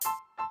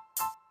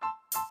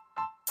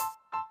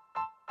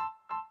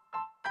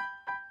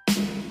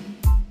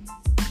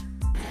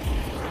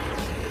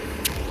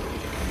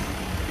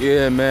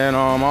Yeah, man.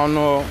 I don't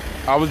know.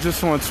 I was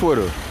just on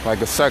Twitter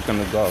like a second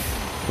ago,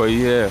 but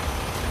yeah,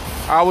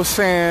 I was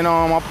saying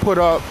I put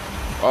up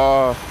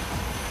a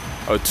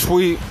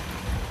tweet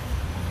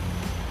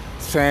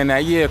saying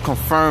that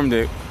confirmed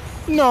it.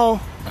 No,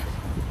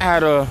 I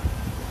had a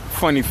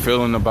funny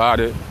feeling about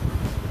it.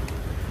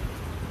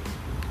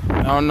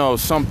 I don't know.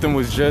 Something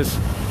was just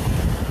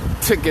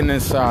ticking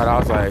inside. I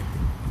was like,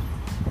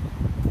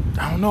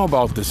 I don't know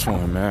about this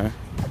one, man.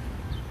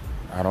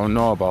 I don't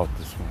know about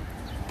this one.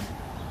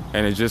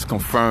 And it just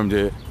confirmed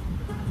it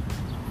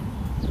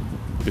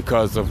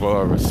because of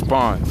a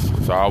response.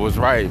 So I was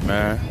right,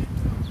 man.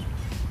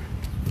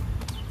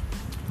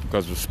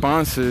 Because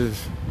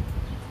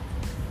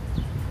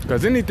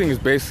anything is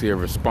basically a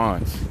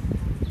response.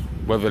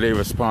 Whether they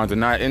respond or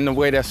not. In the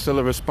way that's still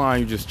a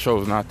response, you just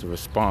chose not to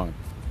respond.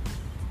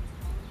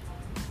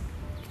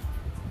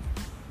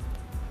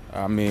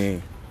 I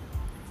mean,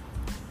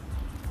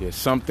 yeah,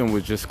 something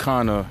was just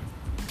kind of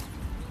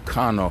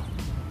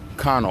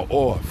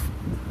off.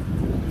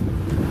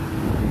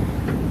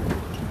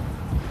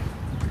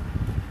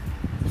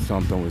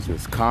 Something was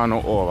just kind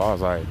of off. I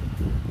was like,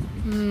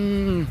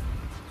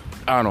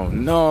 I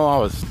don't know. I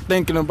was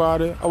thinking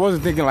about it. I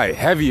wasn't thinking like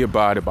heavy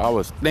about it, but I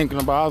was thinking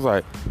about it. I was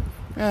like,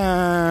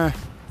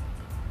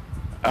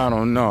 I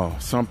don't know.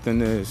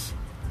 Something's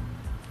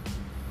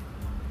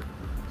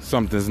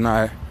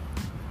not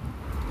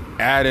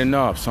adding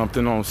up.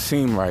 Something don't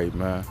seem right,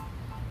 man.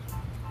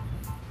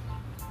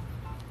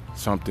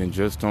 Something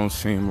just don't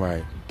seem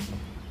right.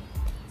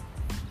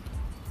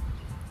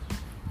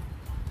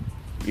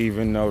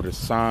 Even though the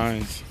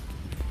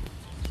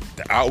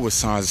outward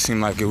signs, it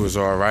seemed like it was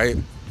all right,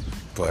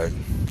 but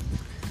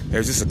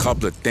there's just a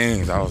couple of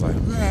things I was like,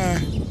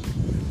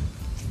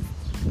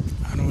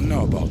 I don't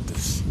know about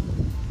this.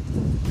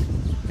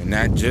 And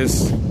that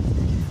just,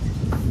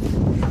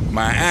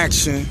 my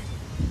action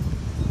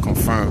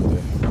confirmed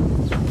it.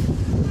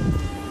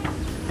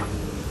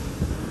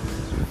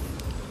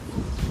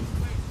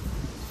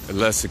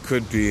 Unless it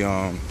could be,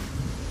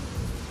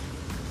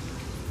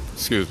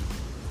 excuse me.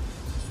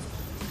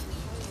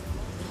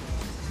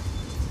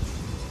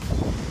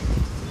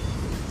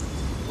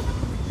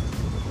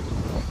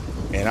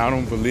 And I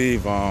don't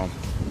believe, what's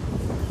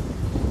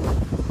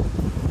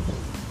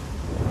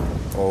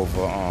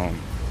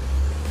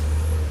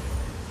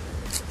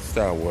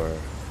that word?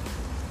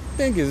 I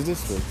think it's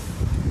this way.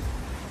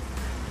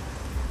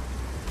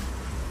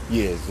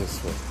 Yeah, it's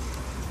this way.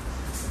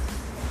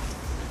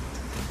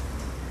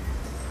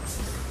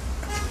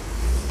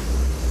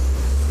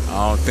 I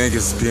don't think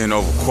it's being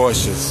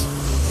overcautious.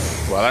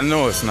 Well, I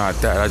know it's not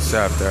that. I just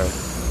have to.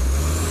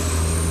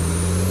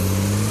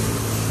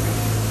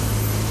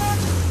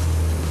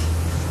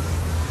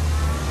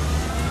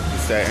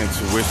 It's that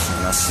intuition,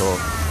 that's all.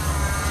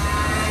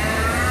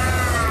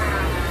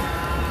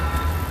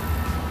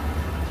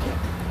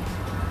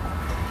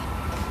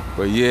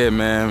 But yeah,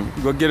 man,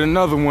 we're gonna get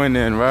another one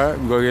in, right?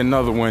 We're gonna get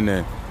another one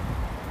in.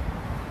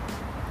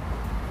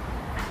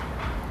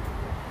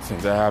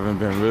 Since I haven't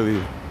been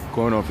really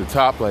going off the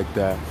top like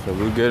that, so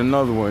we'll get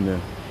another one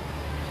in.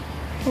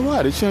 Oh,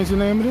 wow, they changed the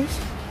name of this?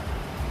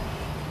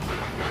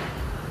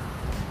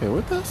 Hey,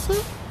 what that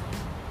say?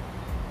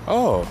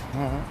 Oh,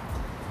 alright.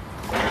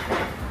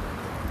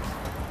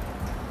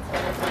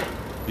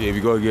 Yeah, we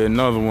gonna get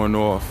another one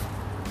off.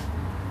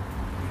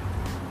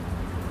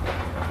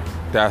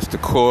 That's the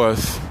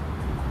course.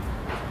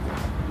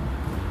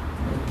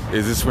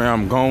 Is this where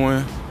I'm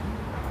going?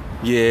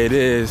 Yeah, it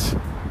is.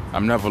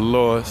 I'm never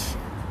lost.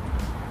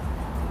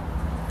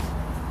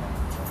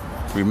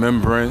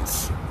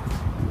 Remembrance.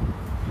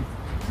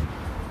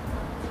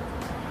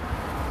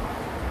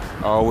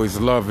 I always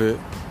love it.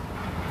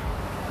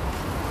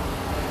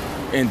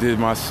 Ended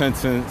my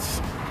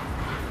sentence.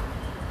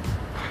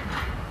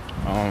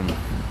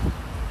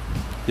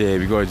 Yeah,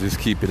 we gonna just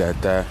keep it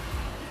at that.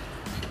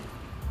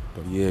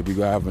 But yeah, we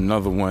gonna have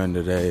another one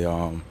today.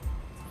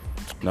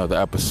 Another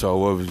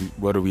episode.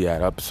 What are we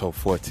at? Episode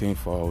 14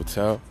 for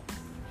Hotel.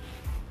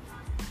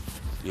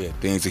 Yeah,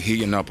 things are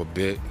heating up a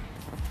bit.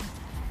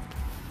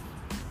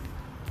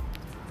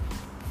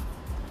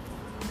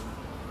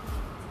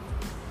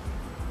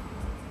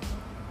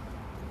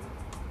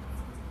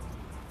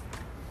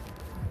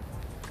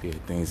 Yeah,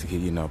 things are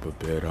heating up a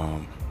bit.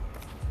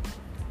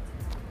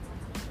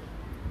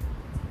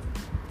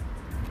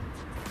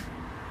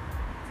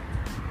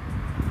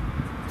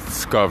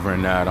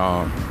 Discovering that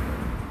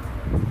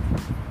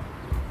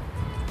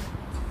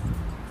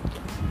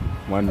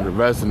one of the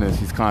residents,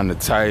 he's kind of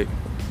tight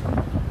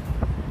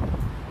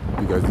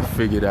because he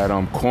figured that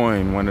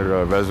Coin, one of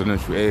the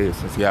residential aides,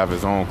 since he have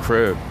his own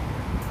crib,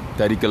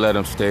 that he could let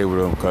him stay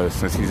with him, because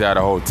since he's at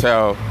a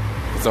hotel,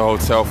 it's a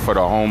hotel for the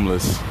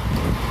homeless.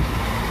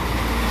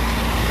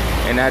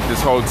 And at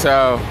this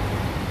hotel,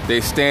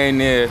 they stay in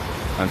there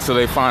until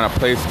they find a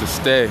place to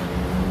stay.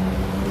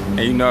 And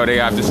you know, they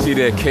have to see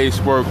their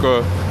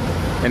caseworker,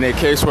 and their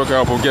caseworker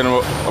help them get them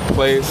a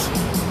place.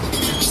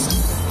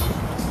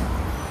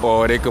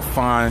 Or they could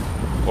find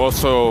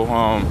also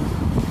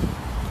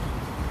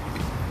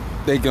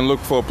they can look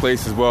for a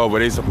place as well, but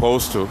they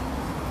supposed to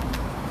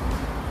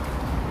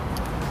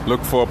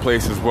look for a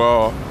place as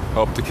well,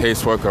 help the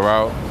caseworker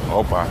out.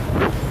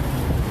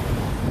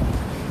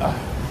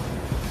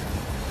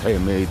 They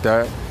made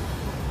that.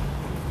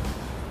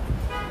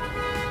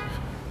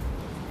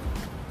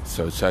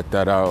 So check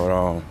that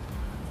out.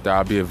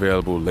 That'll be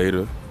available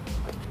later.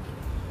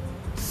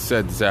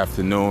 Said this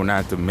afternoon I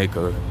had to make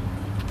a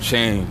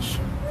change.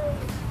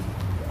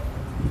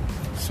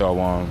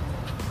 So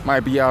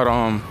might be out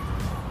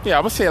I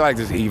would say like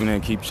this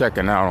evening. Keep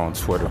checking out on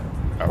Twitter.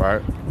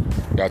 Alright?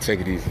 Y'all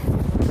take it easy.